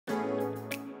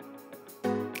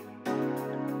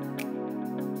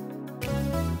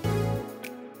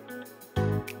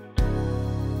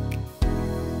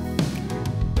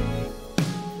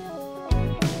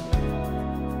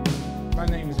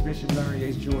Missionary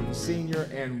H. Jordan Sr.,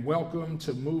 and welcome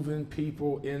to Moving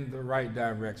People in the Right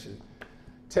Direction.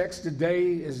 Text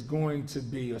today is going to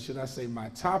be, or should I say my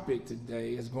topic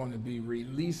today is going to be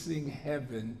releasing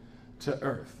heaven to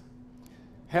earth.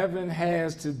 Heaven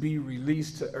has to be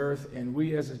released to earth, and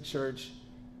we as a church,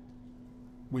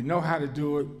 we know how to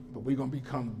do it, but we're going to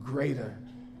become greater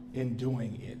in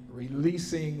doing it,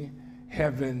 releasing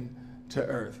heaven to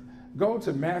earth. Go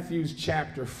to Matthew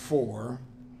chapter 4,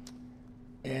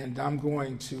 and I'm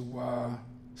going to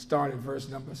start at verse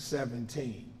number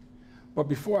 17. But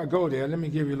before I go there, let me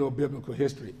give you a little biblical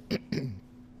history.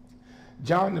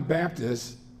 John the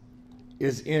Baptist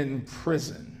is in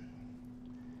prison.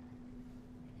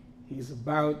 He's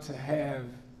about to have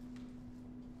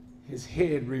his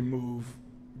head removed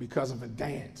because of a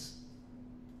dance.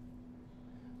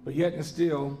 But yet and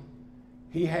still,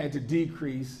 he had to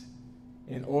decrease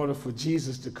in order for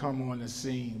Jesus to come on the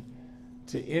scene,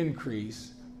 to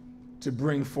increase, to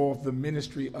bring forth the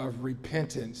ministry of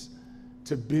repentance,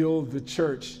 to build the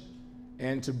church,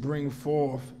 and to bring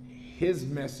forth his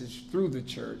message through the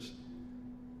church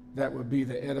that would be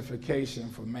the edification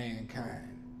for mankind.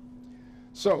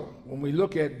 So when we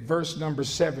look at verse number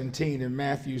 17 in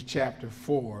Matthew chapter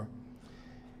 4,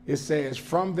 it says,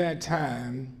 from that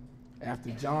time,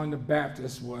 after John the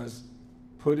Baptist was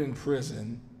put in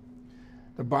prison,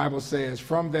 the Bible says,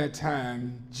 from that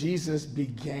time, Jesus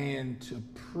began to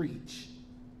preach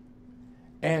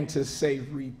and to say,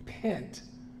 repent,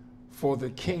 for the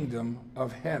kingdom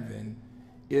of heaven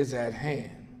is at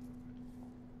hand.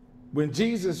 When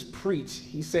Jesus preached,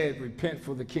 he said, repent,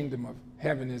 for the kingdom of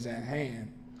heaven is at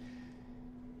hand.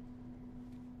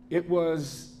 It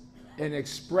was an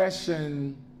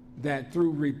expression that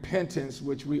through repentance,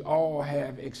 which we all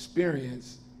have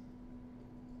experienced,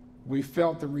 we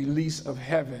felt the release of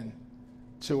heaven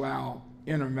to our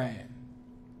inner man.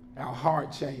 Our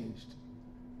heart changed.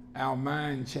 Our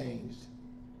mind changed.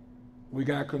 We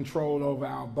got control over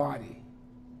our body.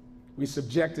 We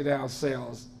subjected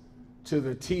ourselves to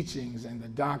the teachings and the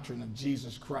doctrine of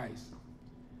Jesus Christ.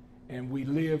 And we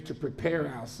lived to prepare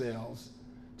ourselves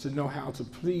to know how to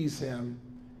please him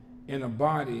in a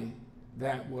body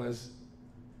that was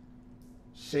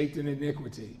shaped in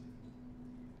iniquity.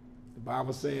 The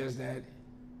Bible says that,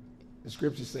 the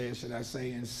scripture says, should I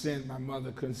say, in sin my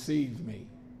mother conceived me.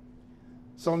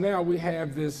 So now we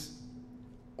have this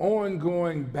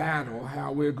ongoing battle,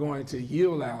 how we're going to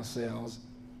yield ourselves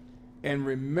and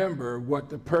remember what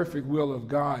the perfect will of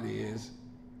God is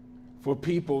for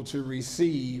people to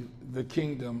receive the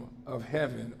kingdom of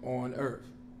heaven on earth.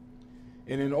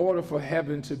 And in order for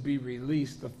heaven to be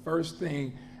released, the first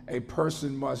thing a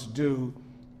person must do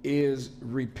is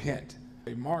repent.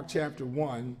 Mark chapter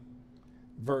 1,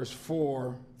 verse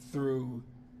 4 through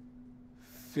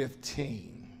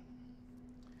 15.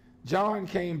 John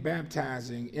came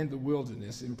baptizing in the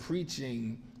wilderness and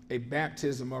preaching a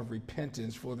baptism of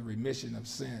repentance for the remission of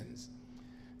sins.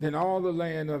 Then all the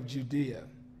land of Judea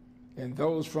and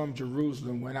those from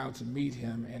Jerusalem went out to meet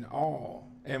him,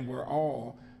 and were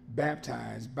all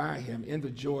baptized by him in the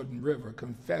Jordan River,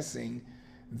 confessing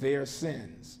their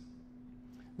sins.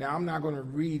 Now, I'm not going to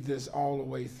read this all the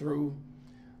way through,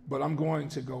 but I'm going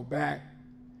to go back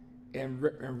and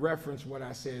reference what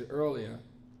I said earlier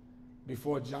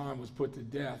before John was put to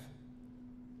death.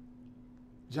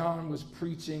 John was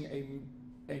preaching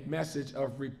a message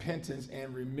of repentance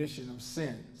and remission of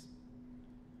sins,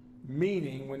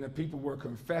 meaning when the people were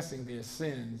confessing their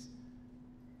sins,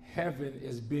 heaven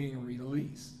is being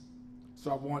released.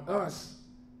 So I want us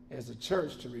as a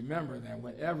church to remember that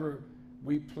whenever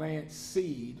we plant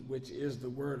seed, which is the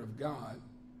word of God,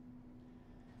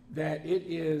 that it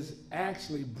is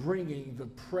actually bringing the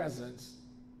presence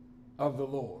of the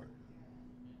Lord.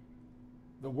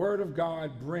 The word of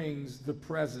God brings the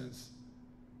presence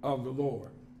of the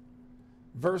Lord.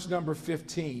 Verse number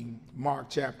 15, Mark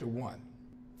chapter 1,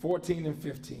 14 and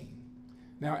 15.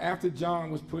 Now, after John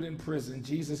was put in prison,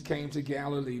 Jesus came to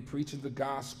Galilee, preaching the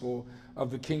gospel of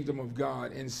the kingdom of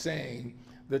God and saying,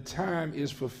 the time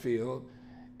is fulfilled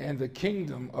and the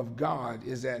kingdom of God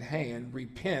is at hand.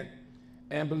 Repent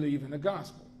and believe in the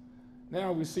gospel.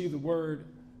 Now we see the word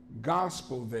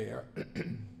gospel there,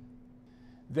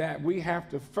 that we have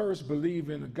to first believe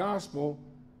in the gospel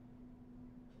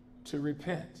to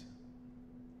repent.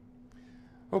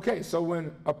 Okay, so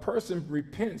when a person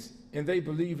repents and they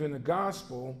believe in the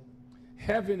gospel,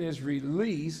 heaven is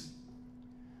released.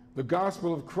 The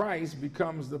gospel of Christ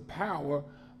becomes the power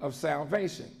of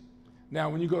salvation. Now,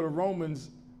 when you go to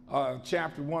Romans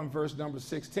chapter 1, verse number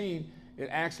 16, it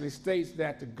actually states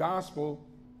that the gospel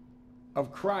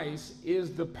of Christ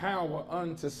is the power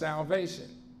unto salvation.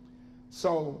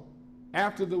 So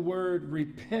After the word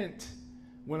repent,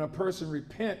 when a person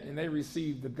repent and they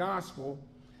receive the gospel,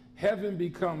 heaven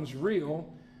becomes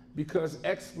real because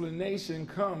explanation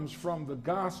comes from the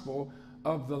gospel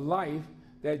of the life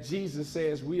that Jesus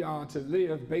says we are to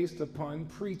live based upon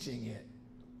preaching it.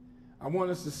 I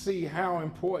want us to see how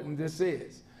important this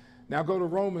is. Now go to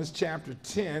Romans chapter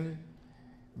 10,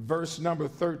 verse number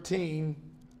 13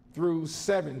 through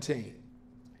 17.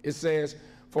 It says,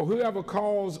 "For whoever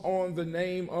calls on the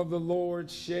name of the Lord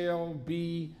shall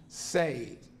be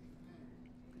saved.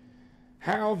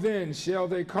 How then shall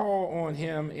they call on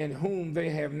him in whom they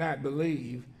have not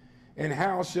believed? And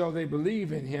how shall they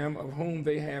believe in him of whom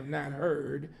they have not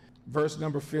heard?" Verse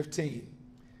number 15.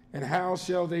 "And how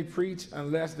shall they preach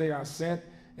unless they are sent?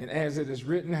 And as it is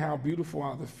written, how beautiful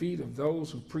are the feet of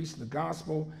those who preach the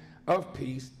gospel of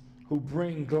peace, who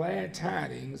bring glad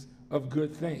tidings of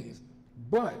good things.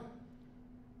 But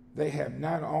they have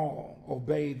not all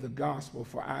obeyed the gospel.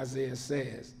 For Isaiah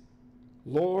says,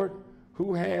 Lord,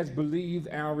 who has believed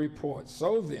our report?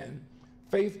 So then,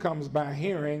 faith comes by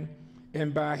hearing,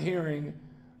 and by hearing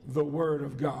the word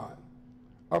of God."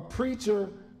 A preacher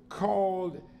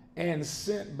called and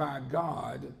sent by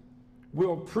God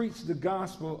will preach the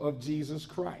gospel of Jesus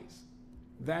Christ.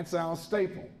 That's our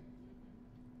staple.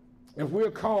 If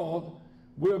we're called,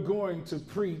 we're going to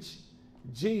preach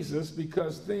Jesus,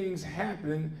 because things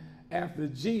happen after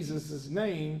Jesus'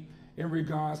 name in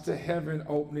regards to heaven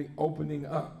opening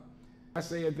up. I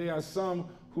say there are some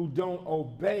who don't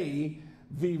obey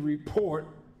the report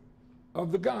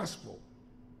of the gospel.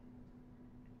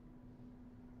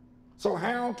 So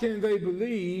how can they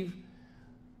believe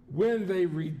when they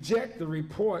reject the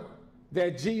report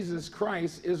that Jesus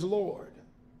Christ is Lord?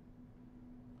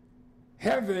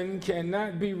 Heaven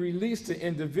cannot be released to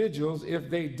individuals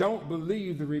if they don't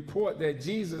believe the report that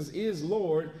Jesus is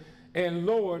Lord and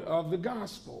Lord of the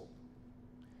gospel.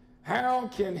 How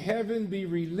can heaven be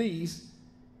released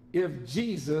if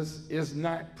Jesus is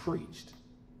not preached?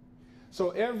 So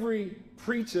every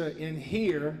preacher in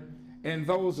here and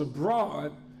those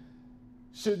abroad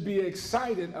should be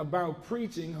excited about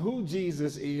preaching who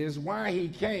Jesus is, why he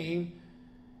came,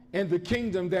 and the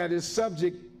kingdom that is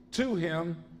subject to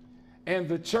him, and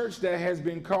the church that has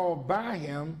been called by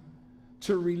him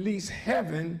to release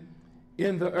heaven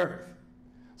in the earth.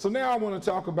 So now I want to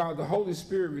talk about the Holy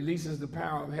Spirit releases the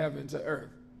power of heaven to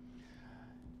earth.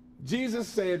 Jesus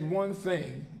said one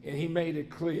thing, and he made it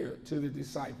clear to the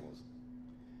disciples.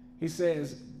 He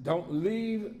says, don't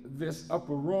leave this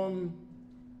upper room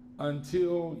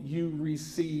until you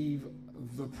receive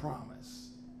the promise.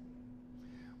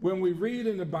 When we read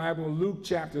in the Bible, Luke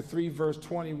chapter 3, verse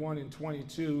 21 and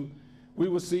 22, we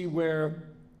will see where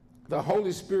the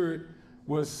Holy Spirit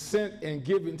was sent and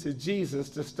given to Jesus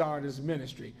to start his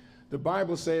ministry. The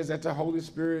Bible says that the Holy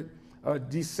Spirit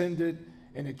descended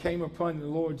and it came upon the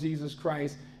Lord Jesus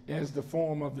Christ as the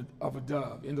form of a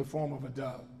dove, in the form of a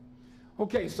dove.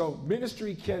 Okay, so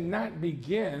ministry cannot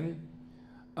begin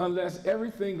unless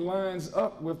everything lines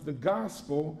up with the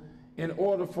gospel in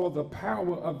order for the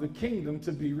power of the kingdom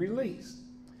to be released.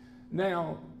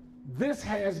 Now, this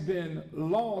has been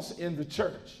lost in the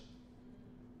church,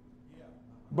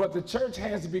 but the church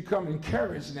has to become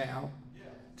encouraged now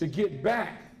to get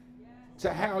back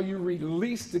to how you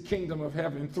release the kingdom of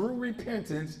heaven through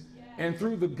repentance and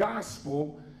through the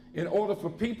gospel in order for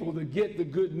people to get the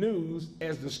good news.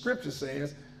 As the scripture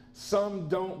says, some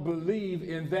don't believe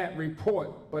in that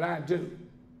report, but I do.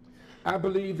 I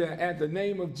believe that at the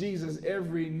name of Jesus,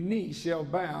 every knee shall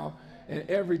bow and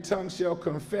every tongue shall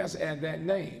confess at that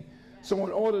name. So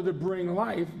in order to bring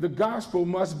life, the gospel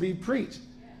must be preached.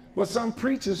 But some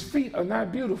preachers' feet are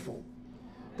not beautiful.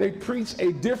 They preach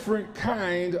a different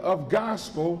kind of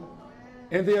gospel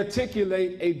and they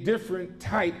articulate a different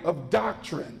type of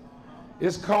doctrine.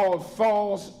 It's called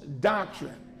false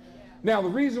doctrine. Now, the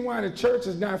reason why the church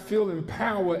is not feeling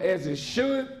power as it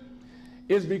should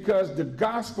is because the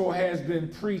gospel has been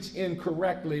preached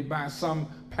incorrectly by some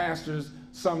pastors,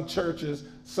 some churches,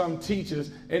 some teachers,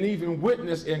 and even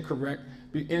witnessed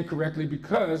incorrectly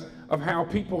because of how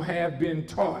people have been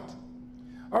taught.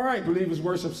 All right, Believers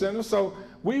Worship Center. So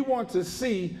we want to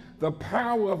see the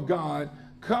power of God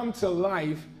come to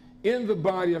life in the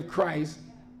body of Christ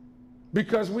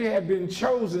because we have been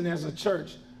chosen as a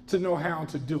church to know how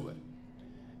to do it.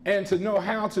 And to know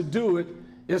how to do it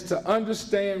is to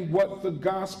understand what the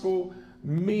gospel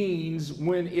means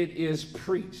when it is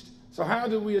preached. So how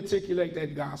do we articulate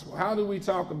that gospel? How do we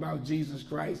talk about Jesus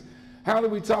Christ? How do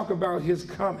we talk about his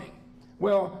coming?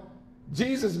 Well,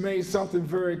 Jesus made something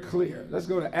very clear. Let's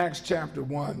go to Acts chapter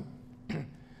 1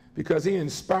 because he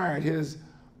inspired his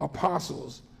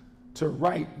apostles to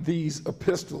write these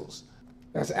epistles.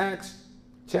 That's Acts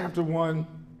chapter 1,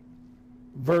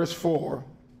 verse 4.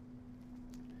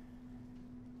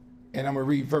 And I'm going to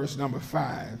read verse number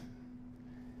 5.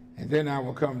 And then I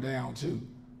will come down to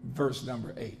verse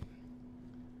number 8.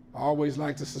 I always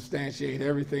like to substantiate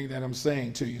everything that I'm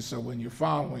saying to you, so when you're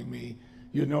following me,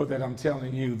 you know that I'm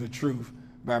telling you the truth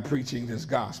by preaching this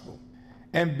gospel.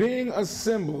 And being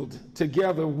assembled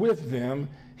together with them,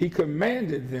 he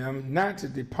commanded them not to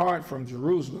depart from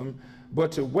Jerusalem,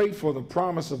 but to wait for the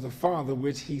promise of the Father,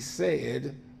 which he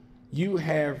said, you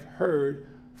have heard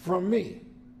from me.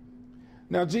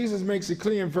 Now, Jesus makes it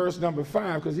clear in verse number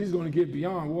 5, because he's going to get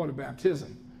beyond water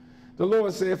baptism. The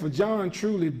Lord said, for John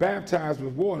truly baptized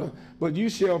with water, but you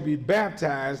shall be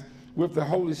baptized with the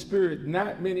Holy Spirit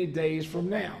not many days from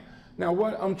now. Now,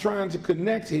 what I'm trying to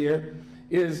connect here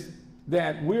is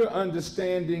that we're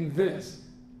understanding this: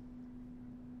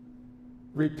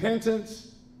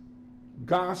 repentance,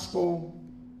 gospel,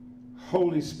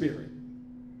 Holy Spirit.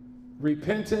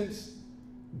 Repentance,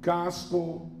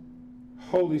 gospel,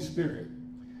 Holy Spirit.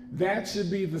 That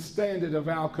should be the standard of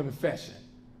our confession.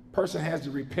 Person has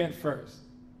to repent first.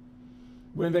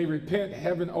 When they repent,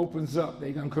 heaven opens up.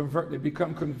 They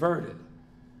become converted.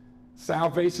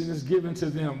 Salvation is given to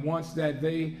them once that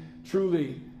they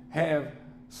truly have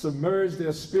submerged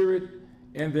their spirit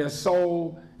and their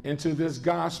soul into this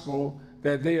gospel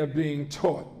that they are being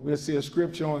taught. We'll see a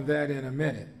scripture on that in a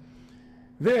minute.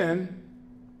 Then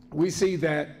we see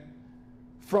that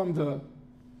from the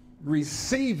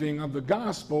receiving of the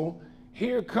gospel,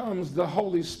 here comes the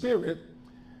Holy Spirit,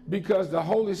 because the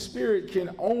Holy Spirit can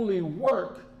only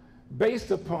work based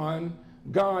upon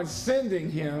God sending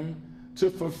him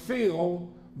to fulfill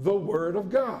the word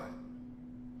of God.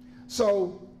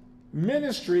 So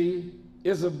ministry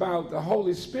is about the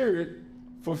Holy Spirit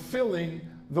fulfilling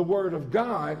the word of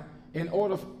God in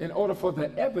order for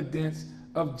the evidence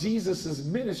of Jesus's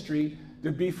ministry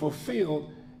to be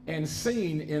fulfilled and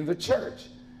seen in the church.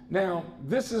 Now,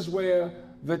 this is where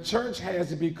the church has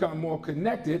to become more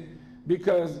connected,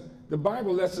 because the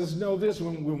Bible lets us know this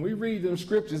when we read them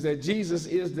scriptures, that Jesus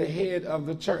is the head of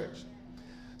the church.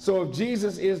 So if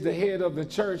Jesus is the head of the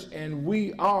church and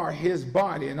we are his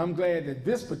body, and I'm glad that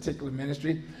this particular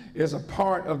ministry is a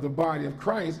part of the body of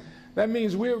Christ, that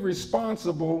means we're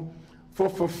responsible for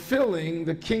fulfilling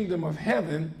the kingdom of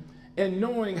heaven and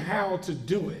knowing how to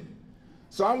do it.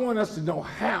 So I want us to know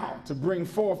how to bring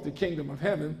forth the kingdom of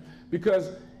heaven,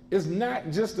 because it's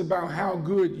not just about how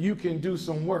good you can do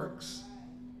some works.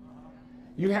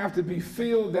 You have to be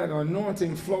filled, that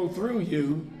anointing flow through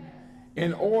you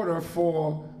in order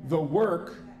for the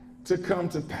work to come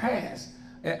to pass.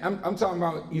 And I'm talking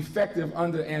about effective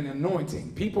under an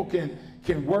anointing. People can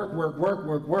work.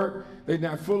 They're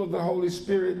not full of the Holy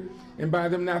Spirit. And by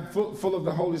them not full of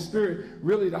the Holy Spirit,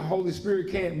 really the Holy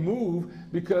Spirit can't move,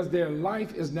 because their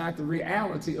life is not the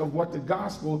reality of what the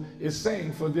gospel is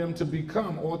saying for them to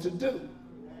become or to do.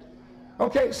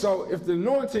 Okay, so if the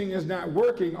anointing is not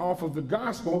working off of the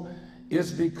gospel, it's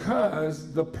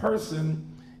because the person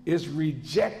is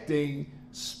rejecting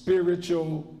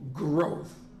spiritual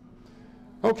growth.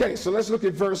 Okay, so let's look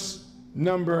at verse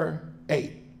number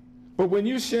 8. But when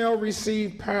you shall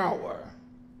receive power,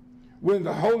 when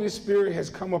the Holy Spirit has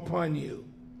come upon you,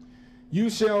 you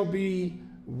shall be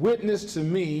witness to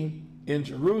me in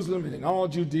Jerusalem and in all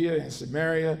Judea and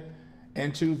Samaria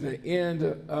and to the end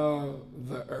of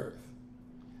the earth.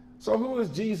 So who is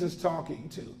Jesus talking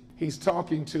to? He's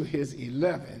talking to his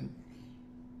 11,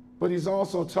 but he's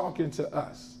also talking to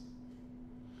us.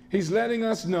 He's letting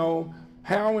us know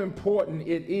how important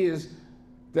it is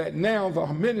that now the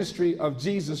ministry of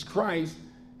Jesus Christ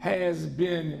has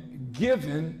been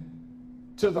given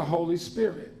to the Holy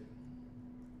Spirit.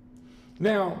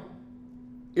 Now,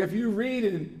 if you read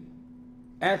in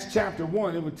Acts chapter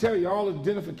 1, it would tell you all the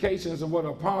identifications of what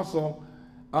an apostle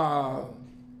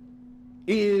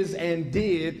is and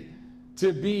did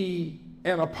to be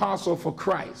an apostle for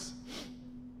Christ.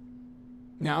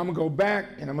 Now, I'm going to go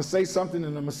back and I'm going to say something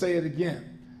and I'm going to say it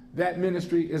again. That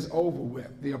ministry is over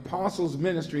with. The apostles'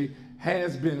 ministry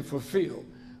has been fulfilled.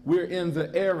 We're in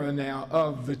the era now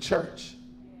of the church.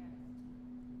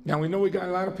 Now, we know we got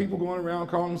a lot of people going around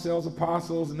calling themselves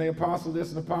apostles, and they apostle this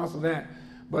and apostle that.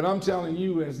 But I'm telling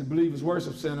you, as the Believers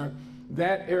Worship Center,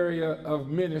 that area of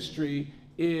ministry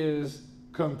is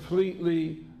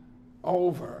completely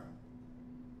over.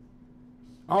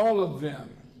 All of them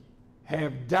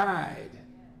have died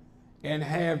and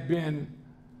have been,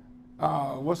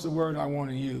 what's the word I want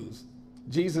to use?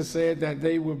 Jesus said that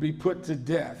they will be put to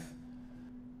death.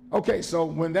 Okay, so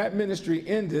when that ministry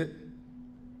ended,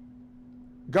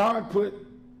 God put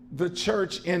the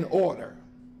church in order.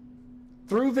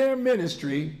 Through their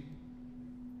ministry,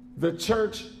 the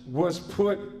church was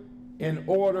put in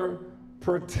order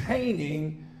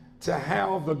pertaining to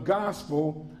how the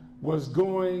gospel was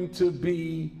going to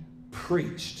be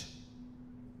preached.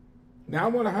 Now I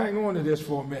want to hang on to this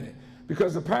for a minute,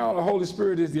 because the power of the Holy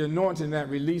Spirit is the anointing that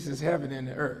releases heaven and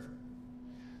the earth.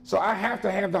 So I have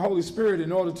to have the Holy Spirit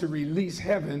in order to release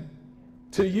heaven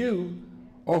to you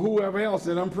or whoever else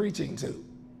that I'm preaching to.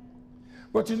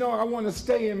 But you know, I want to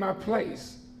stay in my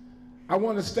place. I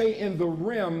want to stay in the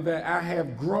realm that I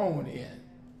have grown in.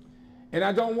 And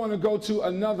I don't want to go to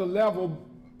another level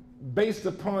based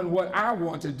upon what I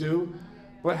want to do,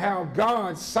 but how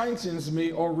God sanctions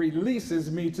me or releases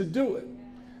me to do it.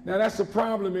 Now that's the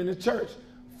problem in the church.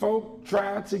 Folk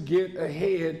try to get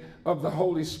ahead of the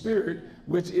Holy Spirit,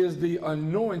 which is the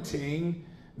anointing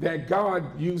that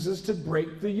God uses to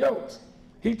break the yokes.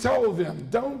 He told them,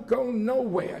 don't go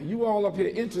nowhere. You all up here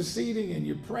interceding and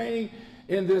you're praying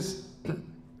in this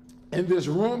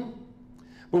room.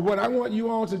 But what I want you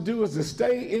all to do is to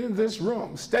stay in this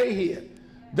room. Stay here.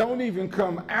 Don't even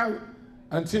come out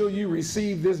until you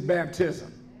receive this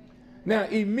baptism. Now,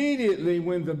 immediately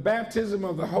when the baptism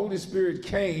of the Holy Spirit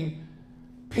came,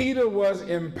 Peter was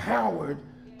empowered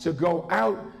to go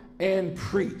out and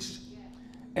preach.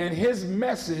 And his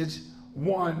message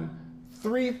won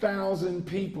 3,000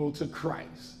 people to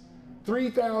Christ.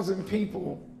 3,000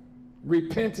 people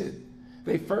repented.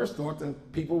 They first thought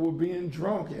that people were being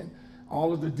drunk and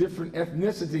all of the different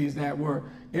ethnicities that were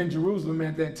in Jerusalem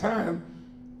at that time.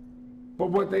 But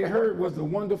what they heard was the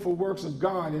wonderful works of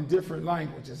God in different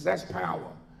languages. That's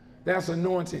power. That's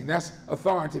anointing. That's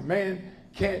authority. Man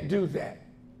can't do that.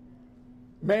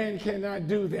 Man cannot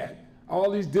do that.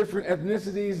 All these different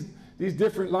ethnicities, these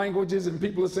different languages, and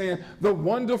people are saying the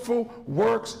wonderful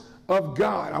works of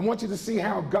God. I want you to see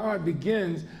how God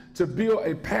begins to build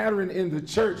a pattern in the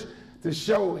church to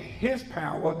show his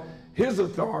power, his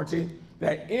authority,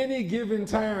 that any given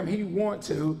time he wants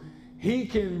to, he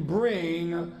can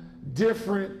bring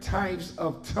different types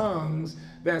of tongues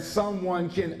that someone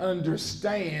can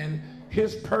understand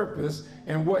his purpose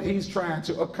and what he's trying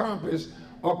to accomplish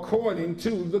according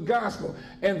to the gospel.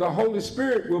 And the Holy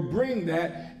Spirit will bring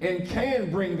that and can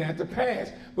bring that to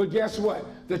pass. But guess what?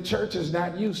 The church is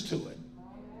not used to it.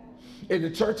 And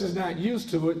the church is not used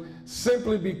to it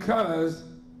simply because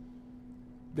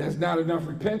there's not enough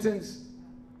repentance.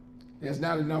 There's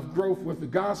not enough growth with the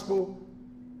gospel.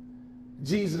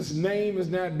 Jesus' name is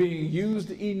not being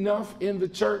used enough in the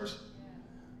church.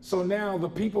 So now the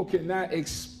people cannot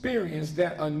experience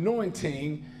that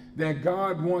anointing that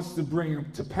God wants to bring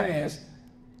to pass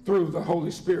through the Holy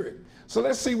Spirit. So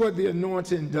let's see what the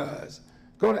anointing does.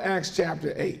 Go to Acts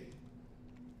chapter 8.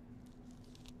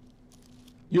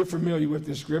 You're familiar with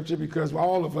this scripture because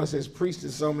all of us has preached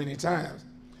it so many times.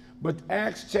 But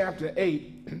Acts chapter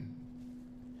 8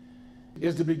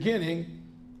 is the beginning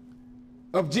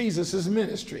of Jesus'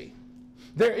 ministry.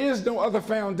 There is no other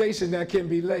foundation that can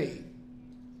be laid.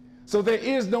 So there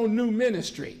is no new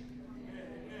ministry.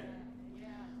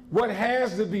 What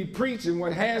has to be preached and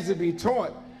what has to be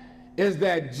taught is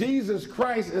that Jesus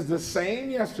Christ is the same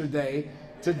yesterday,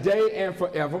 today, and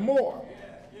forevermore.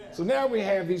 So now we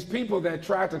have these people that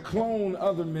try to clone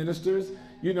other ministers,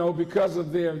 you know, because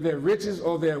of their riches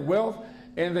or their wealth,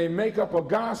 and they make up a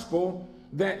gospel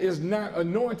that is not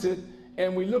anointed.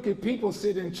 And we look at people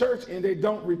sit in church and they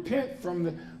don't repent from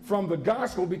the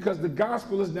gospel because the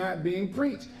gospel is not being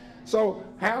preached. So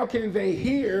how can they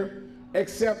hear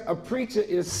except a preacher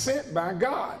is sent by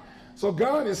God? So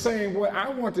God is saying, what I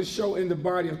want to show in the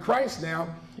body of Christ now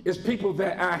is people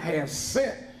that I have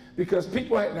sent. Because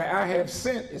people that I have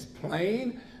sent is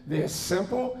plain, they're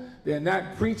simple, they're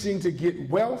not preaching to get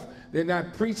wealth, they're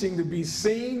not preaching to be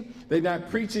seen, they're not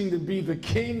preaching to be the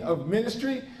king of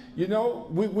ministry. You know,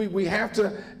 we have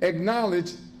to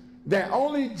acknowledge that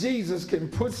only Jesus can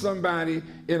put somebody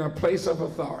in a place of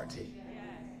authority.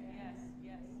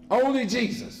 Yes. Only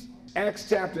Jesus. Acts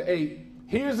chapter 8,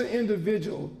 here's an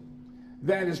individual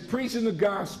that is preaching the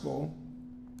gospel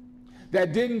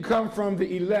that didn't come from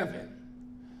the 11.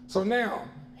 So now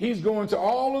he's going to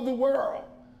all of the world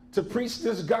to preach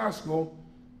this gospel,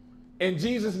 and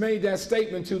Jesus made that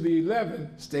statement to the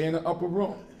 11, stay in the upper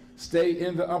room. Stay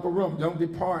in the upper room. Don't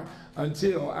depart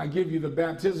until I give you the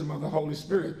baptism of the Holy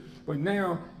Spirit. But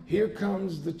now here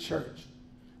comes the church.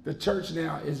 The church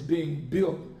now is being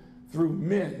built through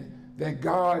men that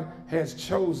God has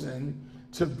chosen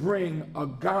to bring a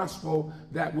gospel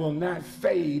that will not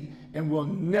fade and will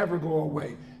never go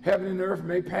away. Heaven and earth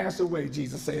may pass away,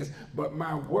 Jesus says, but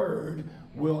my word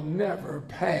will never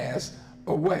pass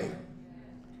away.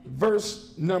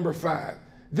 verse number 5.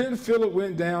 Then Philip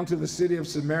went down to the city of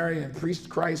Samaria and preached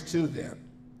Christ to them.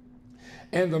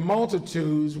 And the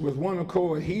multitudes with one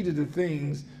accord heeded the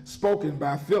things spoken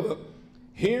by Philip,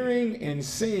 hearing and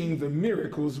seeing the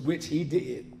miracles which he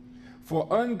did. For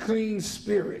unclean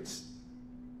spirits,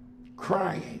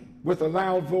 crying with a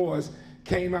loud voice,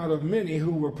 came out of many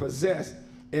who were possessed,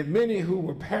 and many who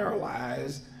were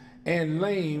paralyzed and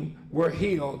lame were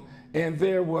healed, and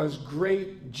there was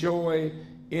great joy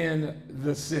in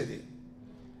the city.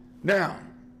 Now,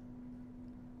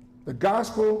 the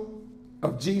gospel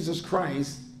of Jesus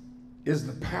Christ is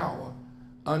the power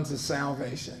unto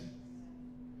salvation.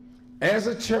 As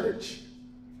a church,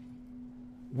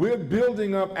 we're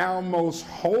building up our most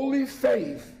holy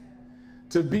faith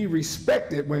to be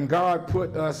respected when God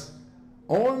put us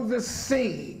on the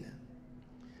scene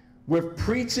with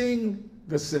preaching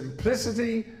the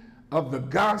simplicity of the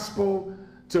gospel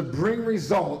to bring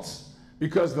results,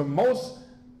 because the most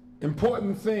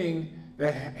important thing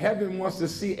that heaven wants to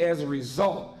see as a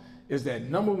result is that,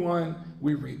 number one,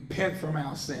 we repent from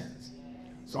our sins.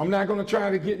 So I'm not going to try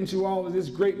to get into all of this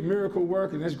great miracle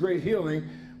work and this great healing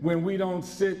when we don't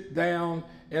sit down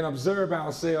and observe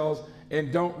ourselves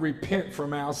and don't repent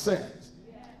from our sins.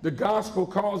 The gospel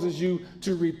causes you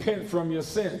to repent from your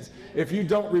sins. If you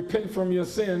don't repent from your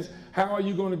sins, how are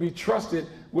you going to be trusted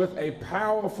with a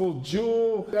powerful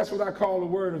jewel? That's what I call the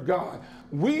word of God.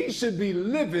 We should be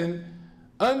living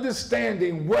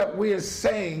understanding what we are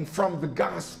saying from the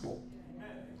gospel,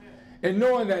 and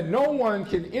knowing that no one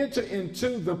can enter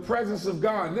into the presence of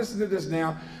God. Listen to this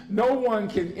now. No one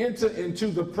can enter into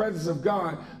the presence of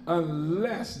God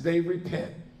unless they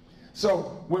repent.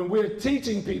 So when we're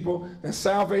teaching people that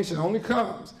salvation only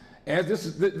comes, as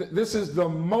this is the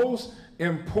most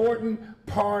important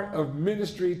part of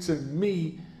ministry to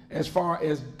me as far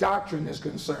as doctrine is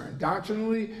concerned.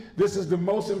 Doctrinally, this is the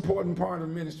most important part of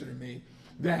ministry to me,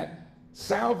 that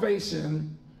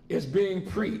salvation is being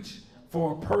preached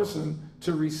for a person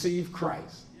to receive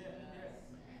Christ.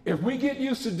 If we get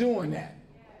used to doing that,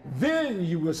 then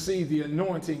you will see the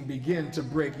anointing begin to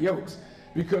break yokes,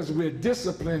 because we're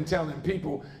disciplined telling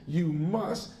people you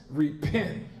must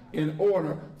repent in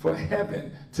order for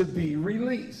heaven to be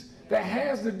released. That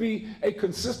has to be a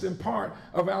consistent part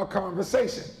of our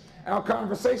conversation. Our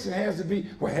conversation has to be,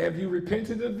 well, have you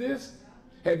repented of this?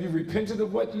 Have you repented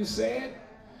of what you said?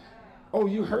 Oh,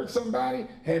 you hurt somebody?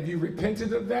 Have you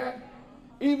repented of that?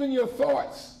 Even your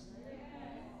thoughts.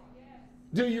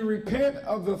 Do you repent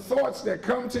of the thoughts that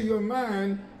come to your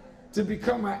mind to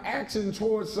become an action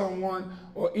towards someone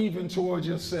or even towards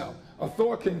yourself? A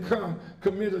thought can come,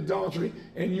 commit adultery,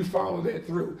 and you follow that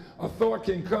through. A thought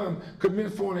can come,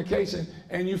 commit fornication,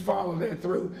 and you follow that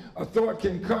through. A thought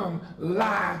can come,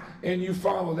 lie, and you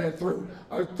follow that through.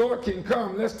 A thought can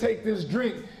come, let's take this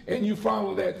drink, and you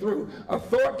follow that through. A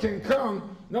thought can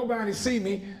come, nobody see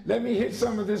me, let me hit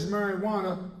some of this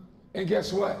marijuana, and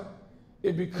guess what?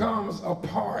 It becomes a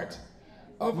part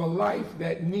of a life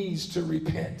that needs to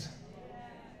repent.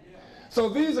 So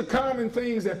these are common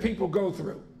things that people go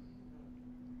through.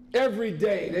 Every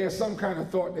day there's some kind of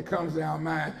thought that comes to our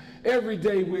mind. Every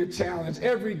day we're challenged.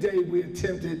 Every day we're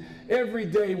tempted. Every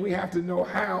day we have to know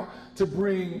how to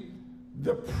bring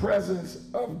the presence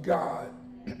of God.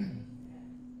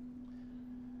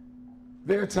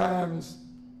 There are times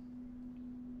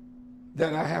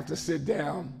that I have to sit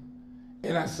down,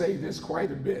 and I say this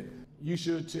quite a bit. You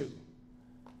should too.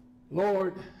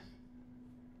 Lord,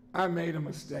 I made a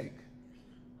mistake.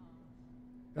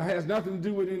 That has nothing to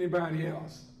do with anybody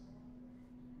else.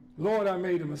 Lord, I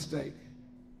made a mistake.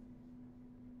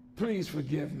 Please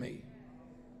forgive me.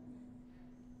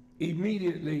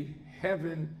 Immediately,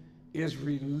 heaven is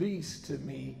released to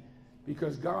me,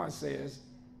 because God says,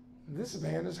 this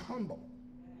man is humble.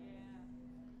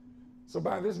 So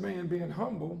by this man being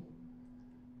humble,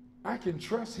 I can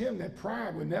trust him that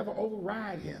pride would never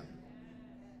override him,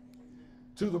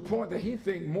 to the point that he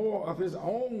thinks more of his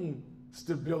own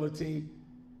stability,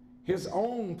 his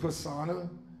own persona,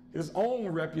 his own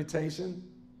reputation,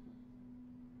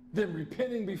 than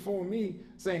repenting before me,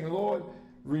 saying, Lord,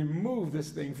 remove this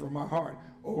thing from my heart,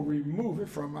 or remove it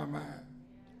from my mind.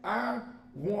 I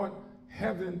want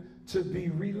heaven to be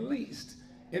released.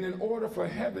 And in order for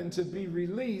heaven to be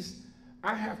released,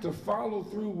 I have to follow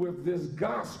through with this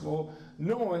gospel,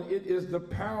 knowing it is the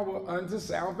power unto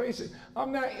salvation.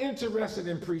 I'm not interested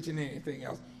in preaching anything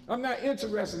else. I'm not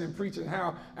interested in preaching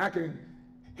how I can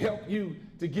help you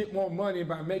to get more money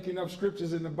by making up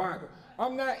scriptures in the Bible.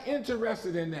 I'm not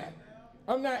interested in that.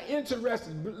 I'm not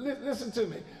interested, but listen to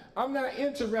me. I'm not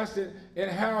interested in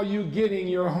how you're getting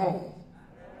your home.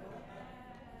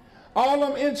 All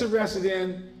I'm interested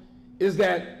in is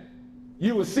that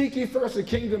you will seek ye first the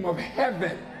kingdom of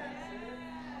heaven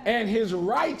and his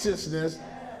righteousness,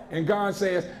 and God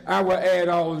says, I will add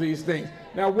all of these things.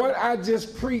 Now, what I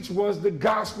just preached was the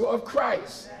gospel of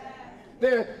Christ.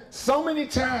 There are so many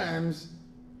times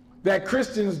that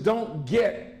Christians don't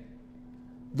get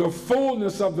the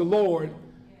fullness of the Lord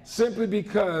simply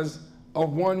because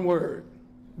of one word,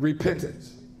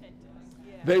 repentance.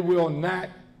 They will not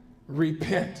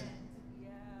repent.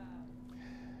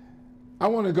 I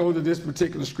want to go to this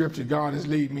particular scripture. God is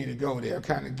leading me to go there. I'm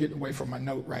kind of getting away from my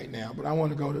note right now, but I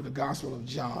want to go to the Gospel of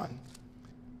John.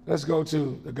 Let's go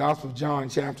to the Gospel of John,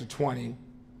 chapter 20,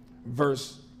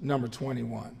 verse number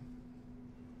 21.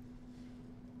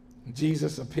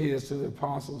 Jesus appears to the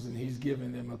apostles and he's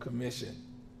giving them a commission.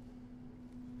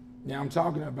 Now I'm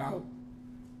talking about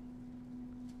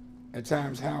at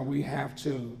times how we have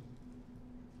to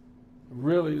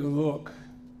really look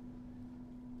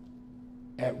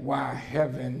at why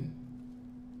heaven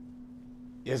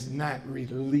is not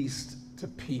released to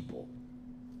people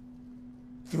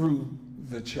through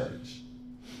the church.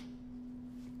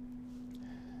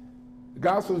 The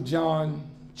Gospel of John,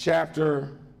 chapter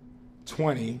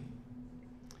 20,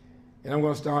 and I'm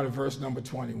going to start at verse number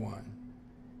 21.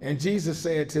 And Jesus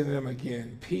said to them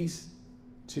again, peace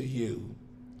to you.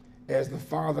 As the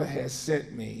Father has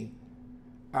sent me,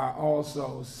 I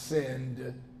also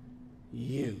send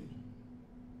you.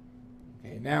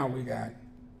 Okay, now we got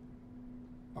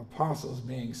apostles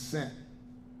being sent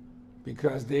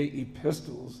because their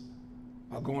epistles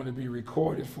are going to be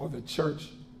recorded for the church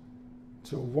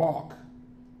to walk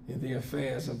in the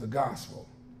affairs of the gospel.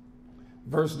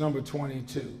 Verse number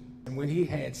 22. And when he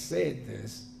had said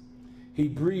this, he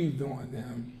breathed on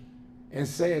them and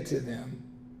said to them,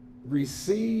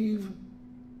 receive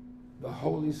the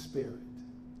Holy Spirit.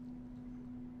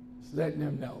 Just letting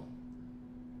them know.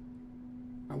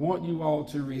 I want you all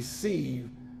to receive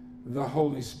the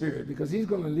Holy Spirit because he's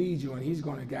going to lead you and he's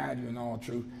going to guide you in all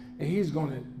truth and he's going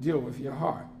to deal with your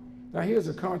heart. Now here's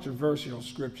a controversial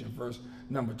scripture, verse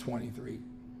number 23.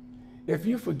 If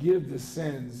you forgive the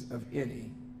sins of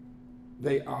any,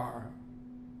 they are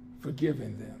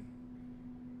forgiven them.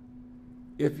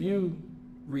 If you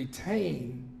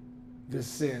retain the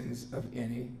sins of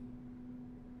any,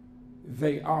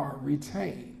 they are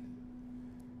retained.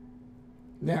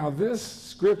 Now, this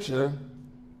scripture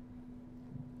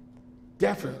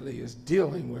definitely is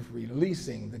dealing with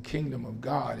releasing the kingdom of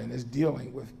God and is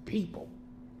dealing with people.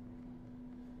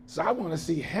 So I want to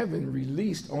see heaven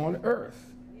released on earth.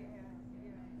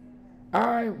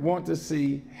 I want to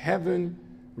see heaven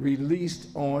released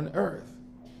on earth.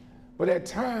 But at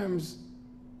times,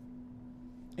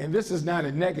 and this is not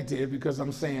a negative because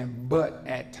I'm saying but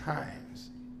at times,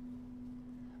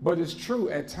 but it's true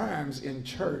at times in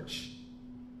church,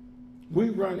 we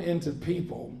run into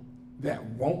people that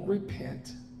won't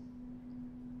repent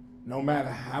no matter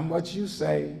how much you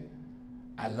say,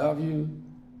 I love you,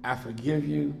 I forgive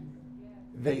you,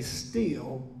 they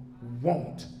still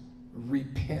won't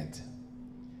repent.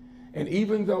 And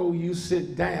even though you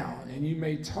sit down and you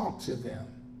may talk to them,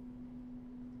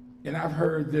 and I've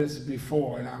heard this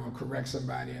before, and I will correct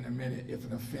somebody in a minute if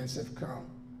an offense have come.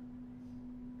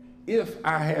 If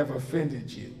I have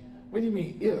offended you, what do you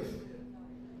mean if?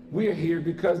 We're here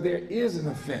because there is an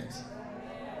offense.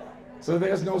 So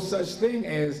there's no such thing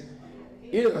as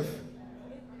if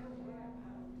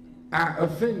I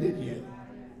offended you.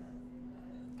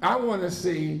 I want to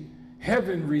see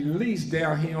heaven released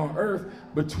down here on earth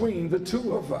between the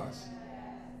two of us.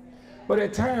 But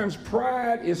at times,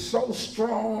 pride is so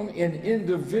strong in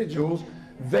individuals,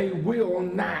 they will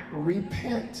not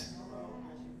repent.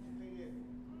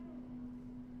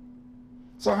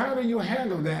 So how do you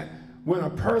handle that when a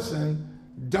person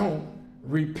don't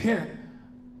repent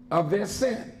of their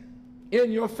sin?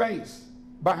 In your face,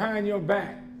 behind your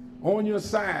back, on your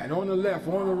side, on the left,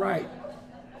 on the right.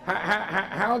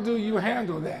 How do you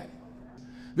handle that?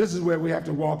 This is where we have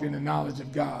to walk in the knowledge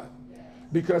of God.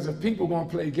 Because if people are going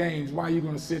to play games, why are you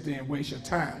going to sit there and waste your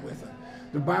time with them?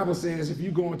 The Bible says if you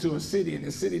go into a city and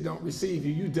the city don't receive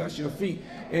you, you dust your feet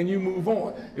and you move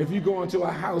on. If you go into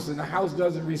a house and the house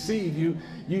doesn't receive you,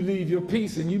 you leave your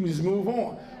peace and you just move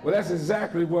on. Well, that's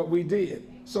exactly what we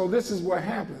did. So this is what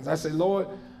happens. I say, Lord,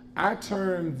 I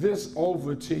turn this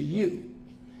over to you.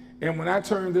 And when I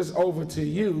turn this over to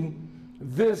you,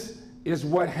 this is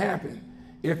what happened.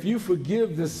 If you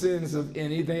forgive the sins of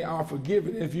any, they are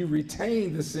forgiven. If you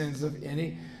retain the sins of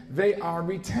any, they are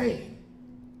retained.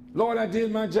 Lord, I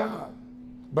did my job,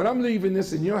 but I'm leaving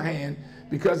this in your hand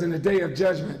because in the day of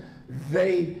judgment,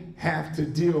 they have to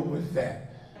deal with that.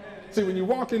 See, when you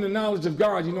walk in the knowledge of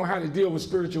God, you know how to deal with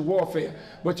spiritual warfare.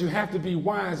 But you have to be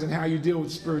wise in how you deal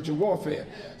with spiritual warfare.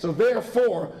 So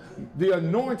therefore, the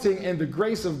anointing and the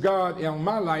grace of God in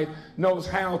my life knows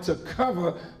how to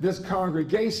cover this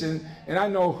congregation. And I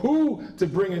know who to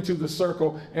bring into the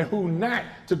circle and who not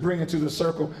to bring into the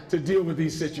circle to deal with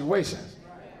these situations.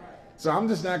 So I'm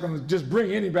just not going to just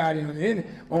bring anybody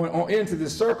into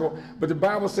this circle. But the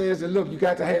Bible says that, look, you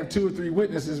got to have 2 or 3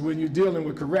 witnesses when you're dealing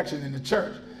with correction in the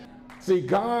church. See,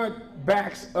 God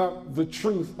backs up the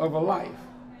truth of a life.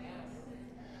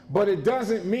 But it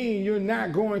doesn't mean you're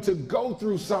not going to go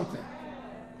through something.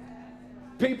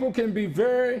 People can be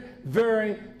very,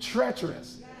 very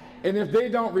treacherous. And if they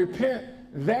don't repent,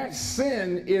 that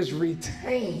sin is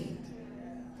retained.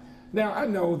 Now, I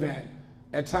know that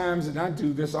at times, and I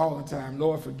do this all the time,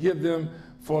 Lord, forgive them,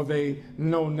 for they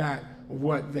know not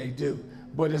what they do.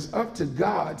 But it's up to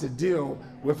God to deal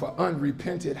with an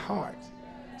unrepented heart.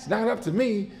 It's not up to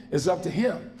me, it's up to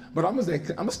him. But I'm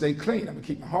gonna stay clean. I'm gonna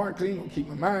keep my heart clean, I'm gonna keep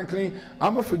my mind clean.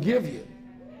 I'm gonna forgive you.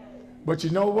 But you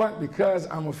know what? Because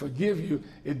I'm gonna forgive you,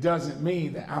 it doesn't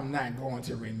mean that I'm not going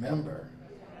to remember.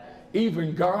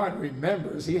 Even God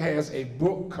remembers. He has a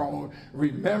book called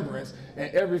Remembrance,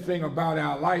 and everything about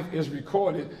our life is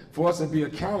recorded for us to be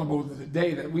accountable to the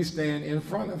day that we stand in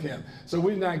front of him. So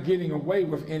we're not getting away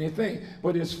with anything.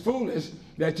 But it's foolish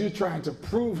that you're trying to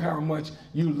prove how much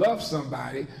you love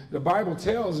somebody. The Bible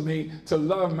tells me to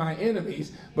love my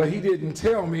enemies, but he didn't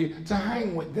tell me to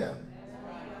hang with them.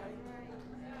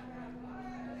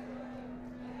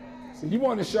 So you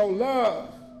want to show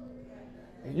love.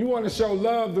 And you want to show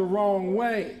love the wrong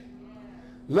way.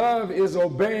 Love is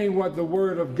obeying what the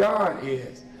word of God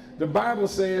is. The Bible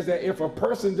says that if a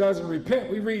person doesn't repent,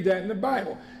 we read that in the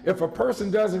Bible. If a person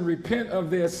doesn't repent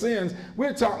of their sins,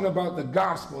 we're talking about the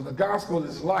gospel. The gospel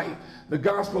is life. The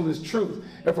gospel is truth.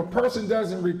 If a person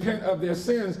doesn't repent of their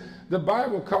sins, the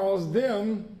Bible calls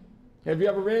them, have you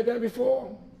ever read that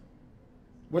before?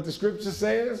 What the scripture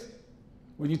says?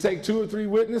 When you take 2 or 3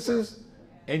 witnesses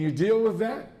and you deal with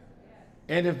that,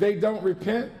 and if they don't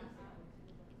repent,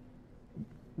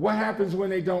 what happens when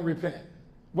they don't repent?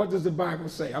 What does the Bible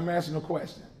say? I'm asking a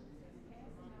question.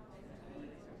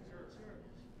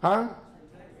 Huh?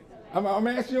 I'm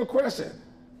asking you a question.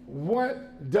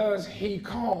 What does he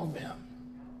call them?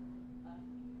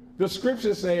 The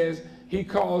scripture says he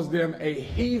calls them a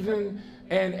heathen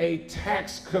and a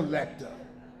tax collector.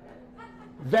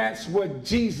 That's what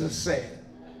Jesus said.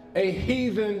 A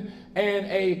heathen and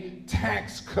a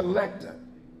tax collector.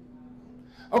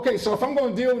 Okay, so if I'm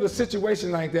going to deal with a situation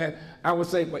like that, I would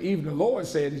say, well, even the Lord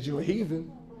said that you're a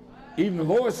heathen. Even the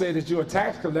Lord said that you're a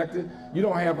tax collector. You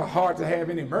don't have a heart to have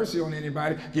any mercy on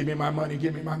anybody. Give me my money,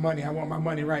 give me my money. I want my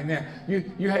money right now.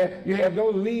 You have no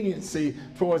leniency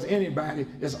towards anybody.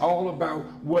 It's all about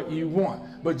what you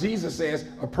want. But Jesus says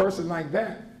a person like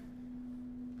that,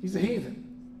 he's a heathen.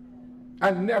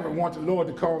 I never want the Lord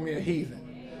to call me a heathen.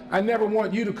 I never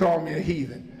want you to call me a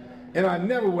heathen. And I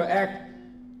never will act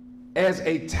as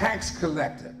a tax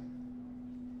collector.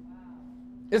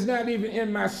 It's not even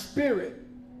in my spirit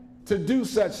to do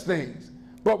such things.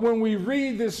 But when we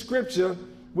read this scripture,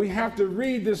 we have to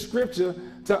read this scripture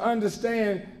to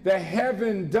understand that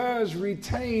heaven does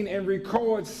retain and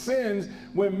record sins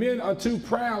when men are too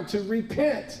proud to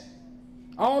repent.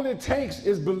 All it takes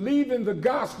is believing the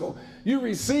gospel. You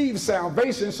receive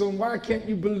salvation, so why can't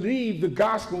you believe the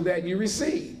gospel that you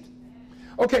received?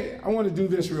 Okay, I want to do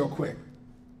this real quick.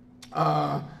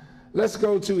 Let's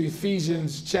go to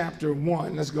Ephesians chapter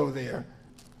 1. Let's go there.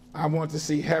 I want to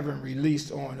see heaven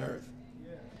released on earth.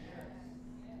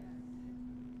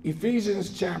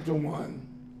 Ephesians chapter 1,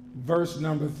 verse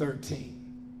number 13.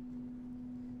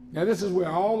 Now this is where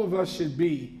all of us should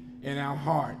be in our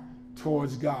heart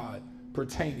towards God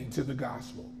pertaining to the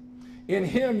gospel. In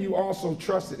him you also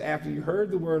trusted after you heard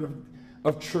the word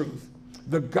of truth,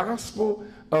 the gospel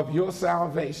of your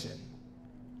salvation.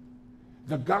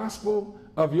 The gospel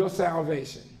of your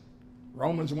salvation.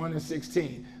 Romans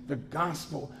 1:16. The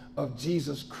gospel of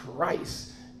Jesus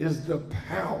Christ is the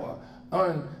power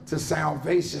unto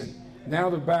salvation. Now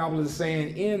the Bible is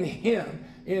saying in him.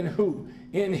 In who?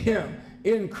 In him.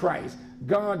 In Christ.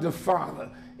 God the Father.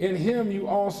 In him you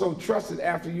also trusted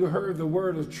after you heard the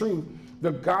word of truth,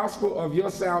 the gospel of your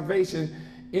salvation,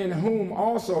 in whom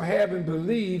also having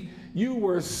believed, you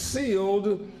were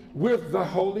sealed with the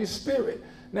Holy Spirit.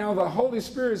 Now the Holy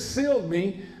Spirit sealed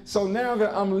me, so now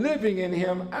that I'm living in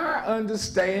him, I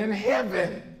understand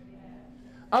heaven.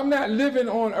 I'm not living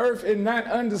on earth and not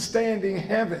understanding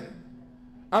heaven.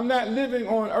 I'm not living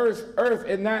on earth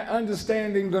and not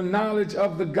understanding the knowledge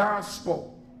of the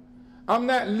gospel. I'm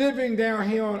not living down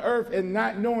here on earth and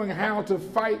not knowing how to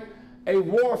fight a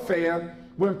warfare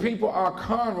when people are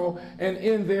carnal and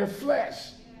in their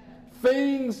flesh.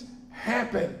 Things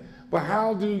happen, but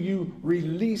how do you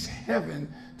release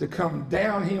heaven to come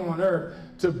down here on earth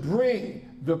to bring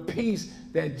the peace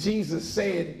that Jesus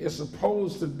said is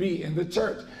supposed to be in the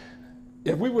church?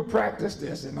 If we would practice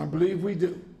this, and I believe we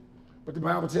do, but the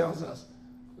Bible tells us,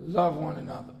 love one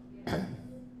another,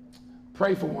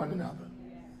 pray for one another.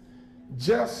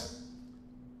 Just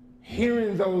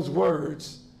hearing those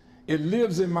words, it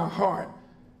lives in my heart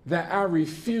that I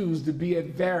refuse to be at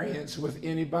variance with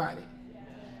anybody.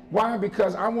 Why?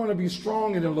 Because I want to be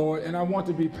strong in the Lord and I want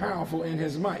to be powerful in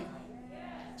his might.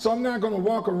 So I'm not going to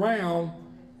walk around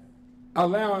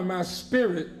allowing my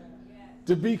spirit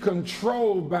to be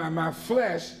controlled by my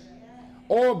flesh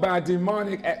or by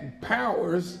demonic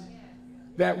powers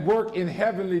that work in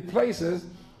heavenly places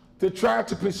to try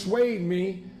to persuade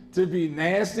me to be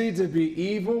nasty, to be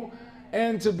evil,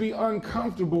 and to be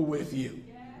uncomfortable with you.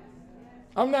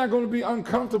 I'm not going to be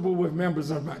uncomfortable with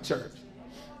members of my church.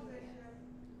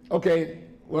 Okay,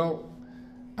 well,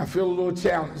 I feel a little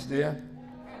challenged there.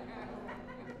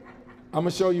 I'm going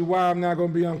to show you why I'm not going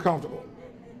to be uncomfortable.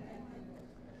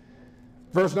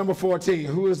 Verse number 14,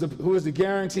 who is the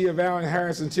guarantee of our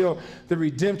inheritance until the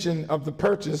redemption of the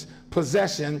purchased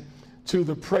possession to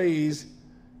the praise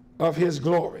of his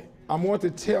glory. I want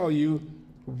to tell you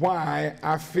why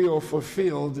I feel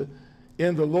fulfilled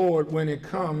in the Lord when it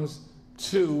comes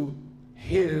to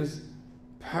his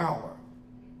power.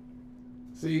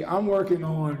 See, I'm working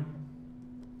on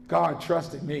God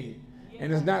trusting me.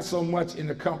 And it's not so much in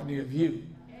the company of you,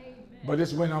 but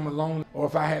it's when I'm alone or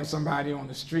if I have somebody on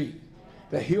the street.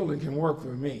 That healing can work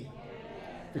for me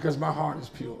because my heart is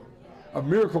pure. A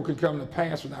miracle can come to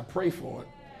pass when I pray for it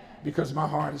because my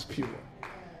heart is pure.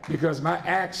 Because my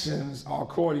actions are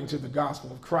according to the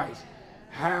gospel of Christ.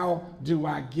 How do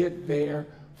I get there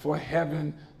for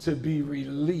heaven to be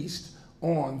released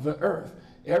on the earth?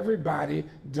 Everybody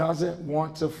doesn't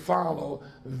want to follow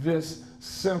this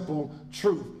simple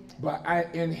truth. But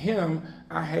in him,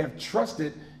 I have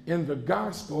trusted in the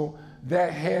gospel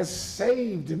that has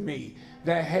saved me,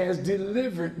 that has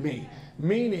delivered me.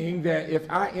 Meaning that if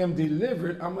I am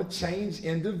delivered, I'm a changed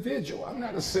individual. I'm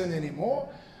not a sin anymore.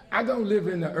 I don't live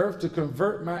in the earth to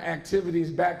convert my activities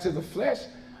back to the flesh.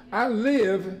 I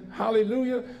live,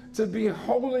 hallelujah, to be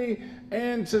holy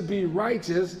and to be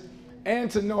righteous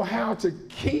and to know how to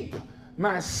keep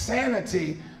my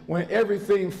sanity when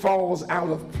everything falls out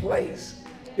of place.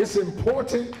 It's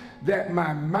important that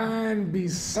my mind be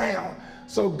sound.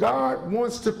 So God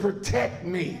wants to protect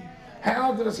me.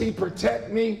 How does he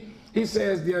protect me? He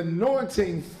says the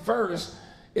anointing first.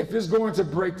 If it's going to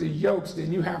break the yokes,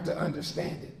 then you have to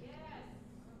understand it.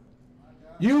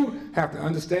 You have to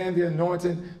understand the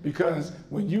anointing, because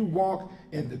when you walk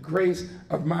in the grace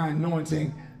of my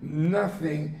anointing,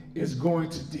 nothing is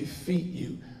going to defeat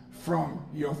you. From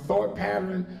your thought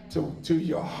pattern to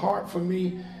your heart for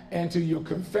me, and to your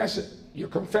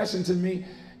confession to me,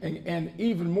 and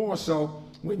even more so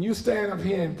when you stand up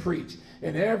here and preach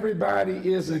and everybody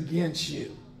is against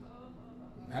you.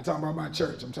 I'm not talking about my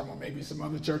church. I'm talking about maybe some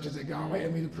other churches that God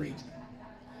had me to preach.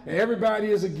 And everybody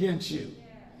is against you.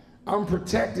 I'm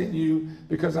protecting you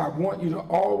because I want you to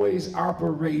always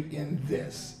operate in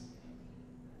this.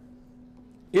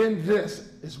 In this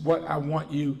is what I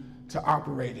want you to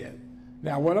operate in.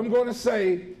 Now, what I'm going to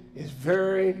say is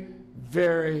very,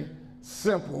 very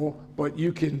simple, but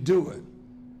you can do it.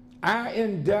 I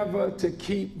endeavor to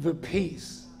keep the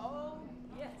peace. Oh,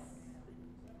 yes.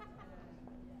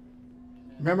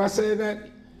 Remember I said that?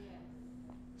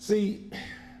 See,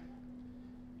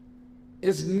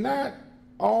 it's not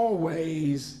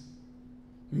always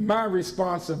my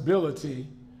responsibility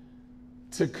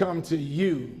to come to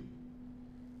you.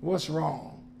 What's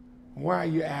wrong? Why are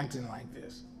you acting like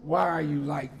this? Why are you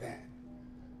like that?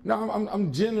 No,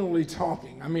 I'm generally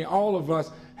talking. I mean, all of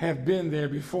us have been there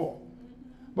before.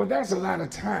 But that's a lot of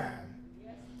time.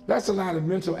 That's a lot of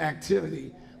mental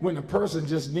activity when a person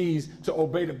just needs to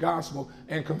obey the gospel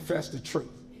and confess the truth.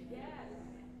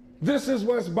 This is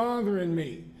what's bothering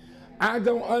me. I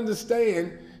don't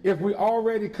understand, if we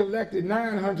already collected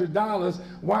 $900,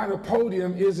 why the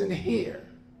podium isn't here.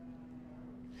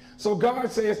 So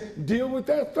God says, deal with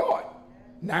that thought.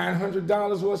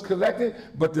 $900 was collected,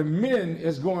 but the men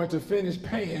is going to finish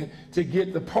paying to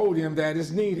get the podium that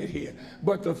is needed here.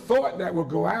 But the thought that will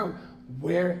go out,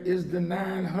 where is the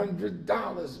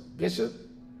 $900, Bishop?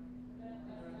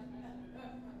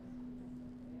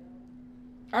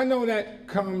 I know that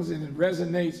comes and it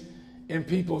resonates in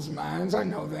people's minds. I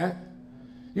know that.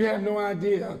 You have no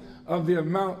idea of the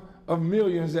amount of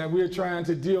millions that we're trying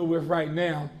to deal with right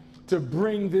now to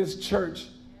bring this church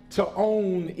to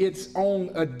own its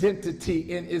own identity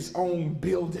in its own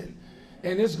building.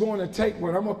 And it's going to take,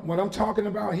 what I'm talking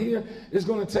about here, it's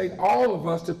going to take all of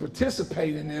us to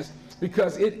participate in this,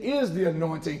 because it is the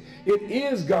anointing. It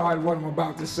is God, what I'm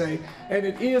about to say, and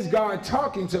it is God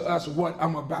talking to us what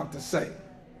I'm about to say.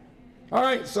 All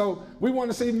right, so we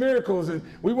want to see miracles, and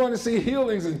we want to see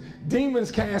healings and demons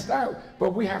cast out,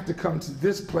 but we have to come to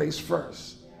this place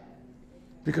first,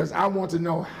 because I want to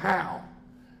know how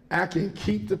I can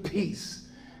keep the peace.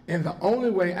 And the only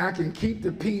way I can keep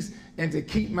the peace and to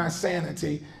keep my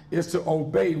sanity is to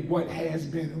obey what has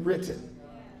been written.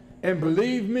 And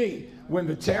believe me, when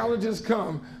the challenges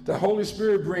come, the Holy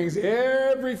Spirit brings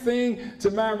everything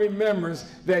to my remembrance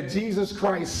that Jesus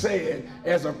Christ said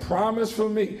as a promise for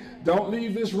me. Don't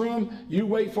leave this room, you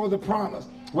wait for the promise.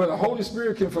 Well, the Holy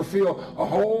Spirit can fulfill a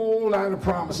whole lot of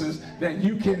promises that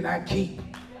you cannot keep.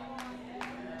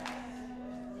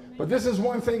 But this is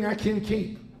one thing I can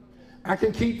keep. I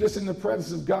can keep this in the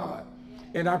presence of God.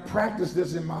 And I practice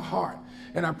this in my heart.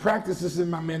 And I practice this in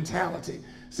my mentality.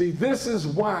 See, this is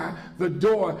why the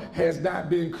door has not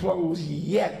been closed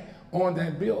yet on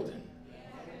that building.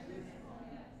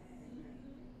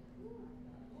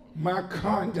 My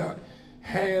conduct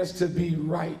has to be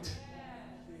right.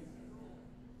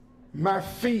 My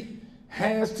feet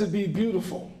has to be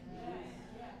beautiful.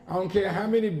 I don't care how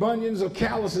many bunions or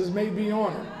calluses may be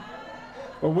on them.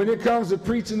 But when it comes to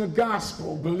preaching the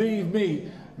gospel, believe me,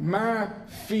 my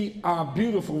feet are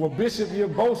beautiful. Well, Bishop, you're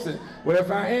boasting. Well, if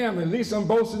I am, at least I'm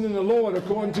boasting in the Lord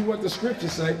according to what the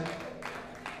scriptures say.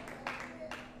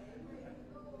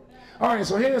 All right,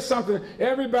 so here's something.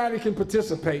 Everybody can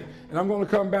participate, and I'm going to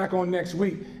come back on next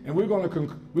week, and we're going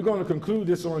to conclude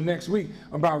this on next week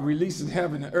about releasing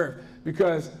heaven and earth,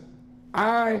 because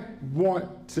I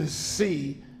want to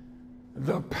see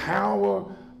the power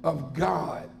of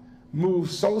God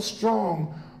move so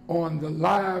strong on the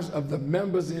lives of the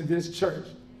members in this church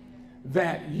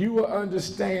that you will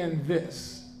understand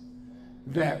this,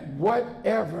 that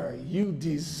whatever you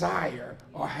desire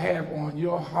or have on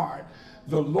your heart,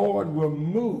 the Lord will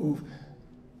move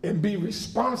and be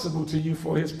responsible to you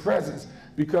for his presence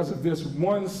because of this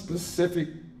one specific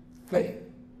thing.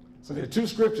 So there are two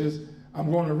scriptures I'm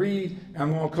going to read, and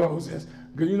I'm going to close this.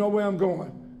 You know where I'm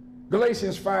going.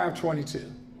 Galatians 5:22.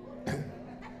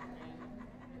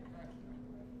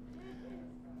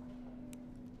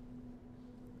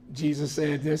 Jesus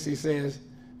said this, he says,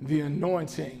 the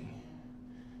anointing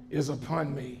is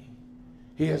upon me.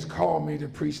 He has called me to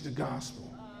preach the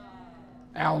gospel.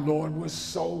 Our Lord was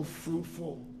so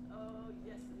fruitful.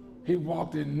 He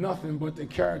walked in nothing but the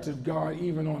character of God.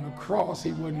 Even on the cross,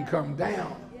 he wouldn't come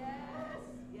down.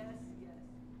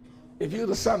 If you're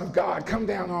the Son of God, come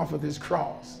down off of this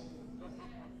cross.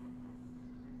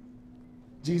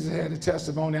 Jesus had a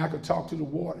testimony. I could talk to the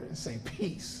water and say,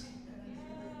 peace.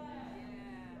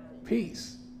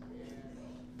 Peace.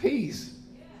 Peace.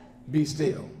 Be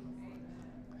still.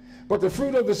 But the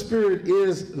fruit of the Spirit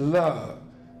is love,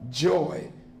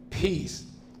 joy, peace,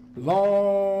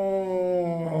 long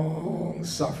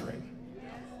suffering,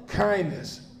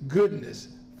 kindness, goodness,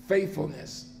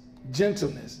 faithfulness,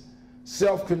 gentleness,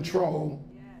 self-control.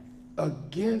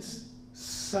 Against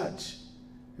such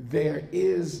there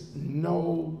is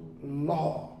no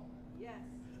law.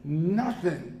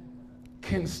 Nothing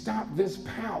can stop this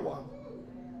power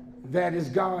that is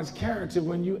God's character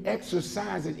when you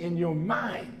exercise it in your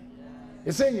mind.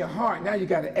 It's in your heart. Now you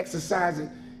got to exercise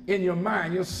it in your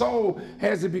mind. Your soul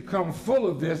has to become full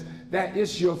of this, that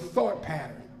it's your thought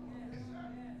pattern.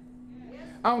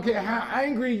 I don't care how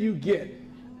angry you get.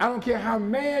 I don't care how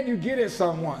mad you get at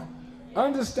someone.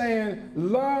 Understand,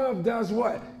 love does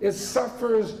what? It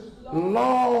suffers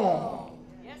long.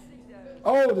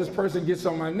 Oh, this person gets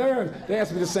on my nerves. They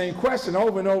ask me the same question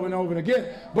over and over and over and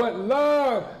again. But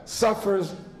love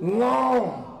suffers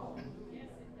long.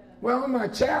 Well, my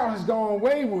child has gone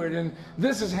wayward, and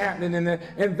this is happening, and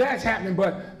that's happening,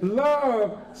 but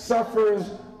love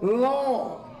suffers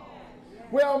long.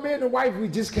 Well, me and the wife, we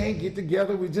just can't get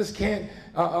together. We just can't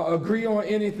agree on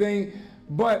anything.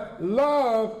 But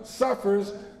love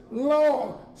suffers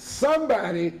long.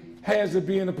 Somebody has to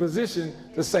be in a position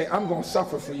to say, I'm going to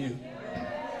suffer for you.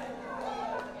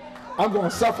 I'm going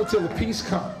to suffer till the peace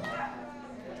comes.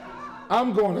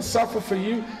 I'm going to suffer for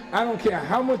you. I don't care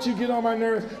how much you get on my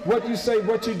nerves, what you say,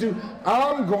 what you do.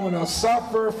 I'm going to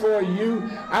suffer for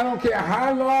you. I don't care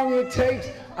how long it takes.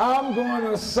 I'm going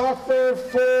to suffer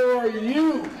for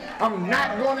you. I'm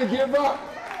not going to give up.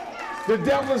 The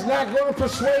devil is not going to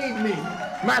persuade me.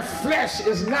 My flesh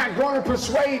is not going to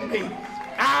persuade me.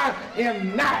 I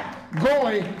am not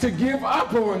going to give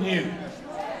up on you.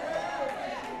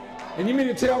 And you mean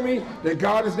to tell me that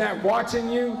God is not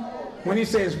watching you? When he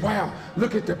says, wow,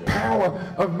 look at the power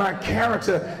of my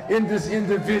character in this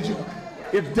individual.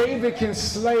 If David can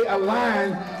slay a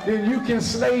lion, then you can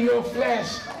slay your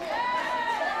flesh.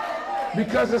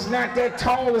 Because it's not that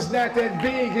tall, it's not that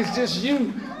big, it's just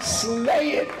you.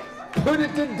 Slay it. Put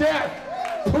it to death.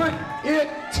 Put it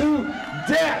to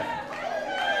death.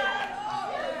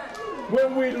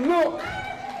 When we look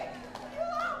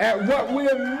at what we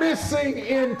are missing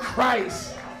in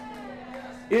Christ,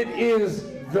 it is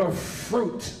the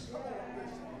fruit.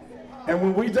 And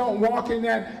when we don't walk in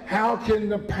that, how can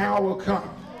the power come?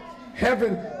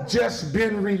 Heaven just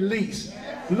been released.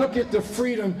 Look at the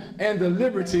freedom and the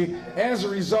liberty as a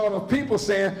result of people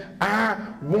saying, I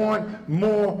want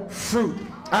more fruit.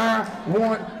 I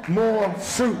want more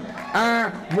fruit.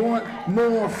 I want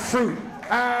more fruit.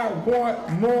 I want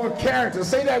more character.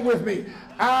 Say that with me.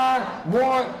 I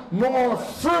want more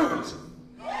fruit.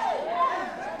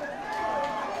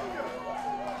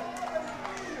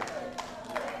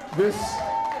 This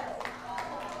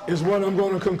is what I'm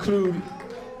going to conclude,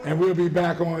 and we'll be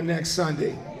back on next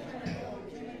Sunday.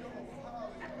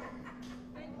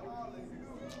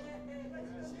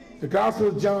 The Gospel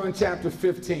of John, chapter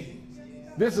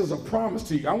 15. This is a promise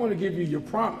to you. I want to give you your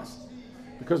promise,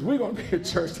 because we're going to be a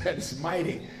church that is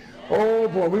mighty. Oh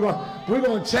boy, we're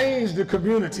going to change the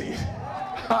community.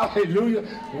 Hallelujah.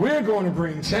 We're going to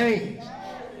bring change.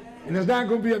 And there's not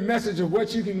going to be a message of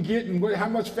what you can get and how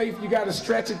much faith you got to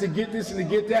stretch it to get this and to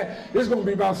get that. It's going to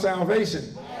be about salvation.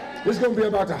 It's going to be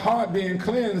about the heart being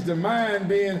cleansed, the mind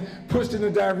being pushed in the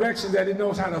direction that it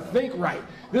knows how to think right.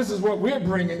 This is what we're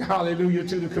bringing, hallelujah,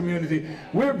 to the community.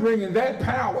 We're bringing that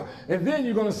power. And then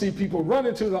you're going to see people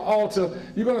running to the altar.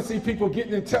 You're going to see people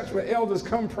getting in touch with elders.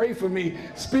 Come pray for me.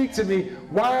 Speak to me.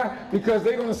 Why? Because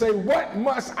they're going to say, what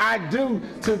must I do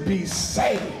to be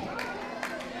saved?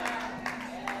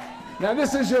 Now,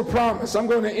 this is your promise. I'm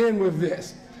going to end with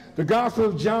this. The Gospel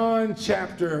of John,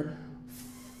 chapter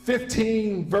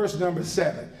 15, verse number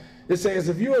 7. It says,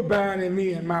 if you abide in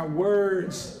me and my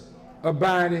words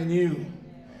abide in you,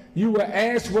 you will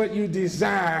ask what you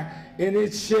desire, and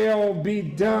it shall be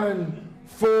done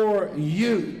for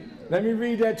you. Let me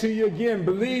read that to you again.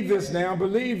 Believe this now.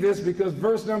 Believe this, because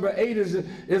verse number 8 is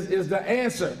the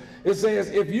answer. It says,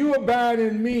 if you abide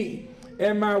in me,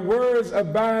 and my words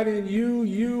abide in you,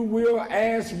 you will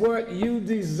ask what you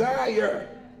desire,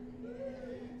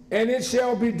 and it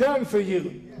shall be done for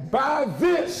you. By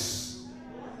this,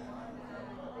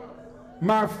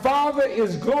 my Father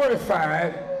is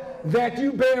glorified, that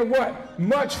you bear what?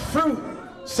 Much fruit,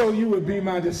 so you would be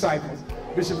my disciples.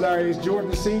 Bishop Larry H.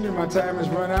 Jordan, Sr., my time has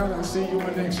run out. I'll see you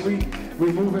on next week.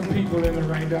 We're moving people in the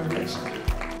right direction.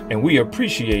 And we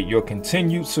appreciate your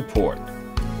continued support.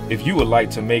 If you would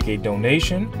like to make a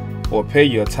donation or pay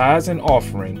your tithes and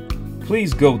offering,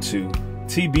 please go to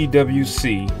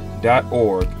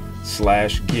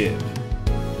tbwc.org/give.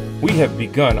 We have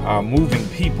begun our Moving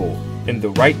People in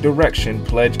the Right Direction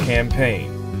pledge campaign,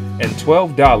 and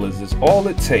 $12 is all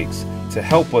it takes to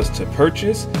help us to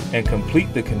purchase and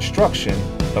complete the construction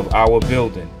of our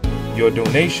building. Your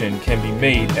donation can be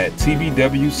made at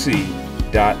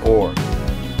tbwc.org.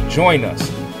 Join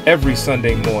us every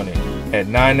Sunday morning at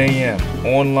 9 a.m.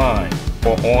 online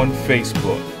or on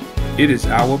Facebook. It is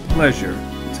our pleasure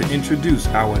to introduce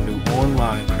our new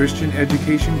online Christian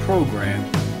education program,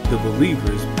 the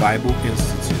Believers Bible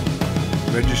Institute.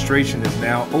 Registration is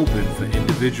now open for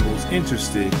individuals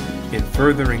interested in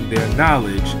furthering their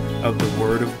knowledge of the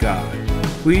Word of God.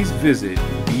 Please visit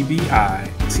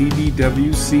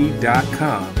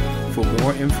bbitbwc.com for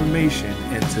more information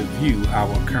and to view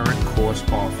our current course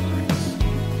offerings.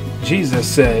 Jesus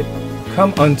said,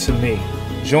 "Come unto me."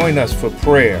 Join us for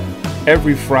prayer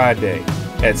every Friday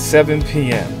at 7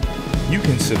 p.m. You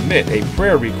can submit a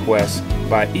prayer request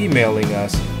by emailing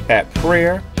us at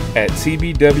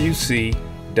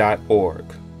prayer@tbwc.org.